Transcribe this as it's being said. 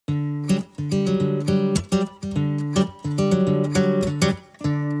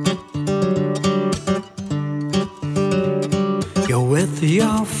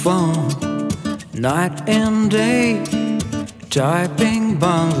phone, night and day, typing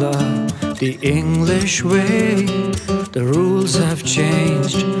Bangla the English way. The rules have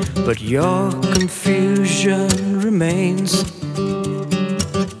changed, but your confusion remains.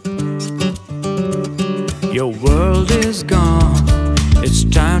 Your world is gone, it's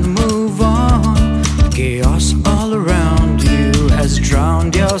time to move on. Chaos all around you has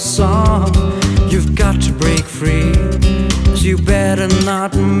drowned your song. You've got to break free, 'cause you better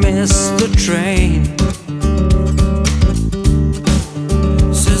not miss the train.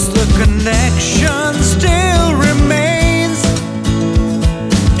 Since the connection still remains,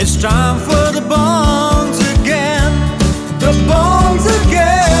 it's time for the bongs again. The bongs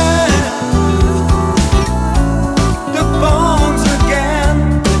again. The bongs again.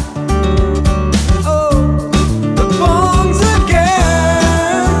 Oh, the bongs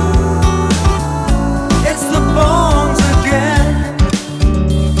again. It's the bongs again.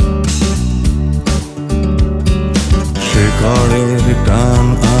 শেখারের টান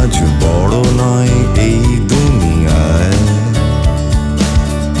আজ বড় নয় এই দুনিয়ায়,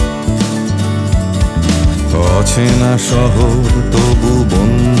 অচেনা শহর তবু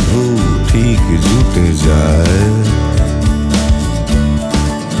বন্ধু ঠিক জুটে যায়।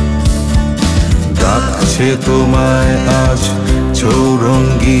 ডাকছে তোমায় আজ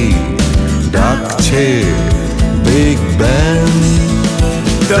চৌরঙ্গি, ডাকছে big ban.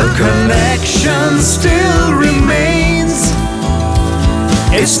 The connection still remains,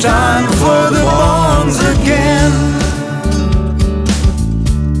 it's time for the bongs again.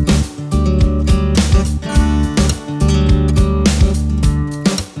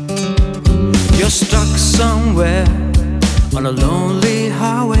 You're stuck somewhere on a lonely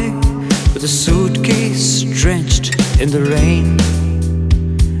highway with a suitcase drenched in the rain.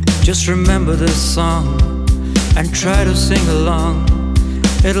 Just remember this song and try to sing along.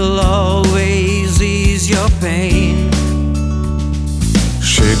 It'll always ease your pain.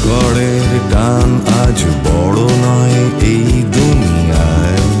 শেখারের টান আজ বড় নয় এই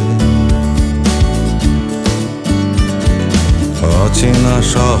দুনিয়ায়, অচেনা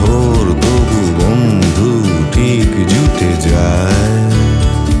শহর তবু বন্ধু ঠিক জুটে যায়।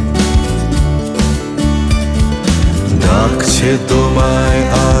 ডাকছে তোমায়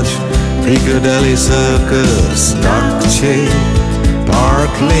আজ পিকাডেলি সার্কাস, ডাকছে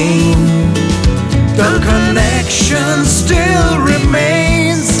park lane. The connection still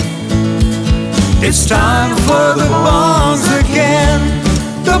remains, it's time for the bongs again.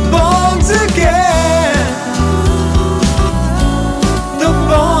 The bongs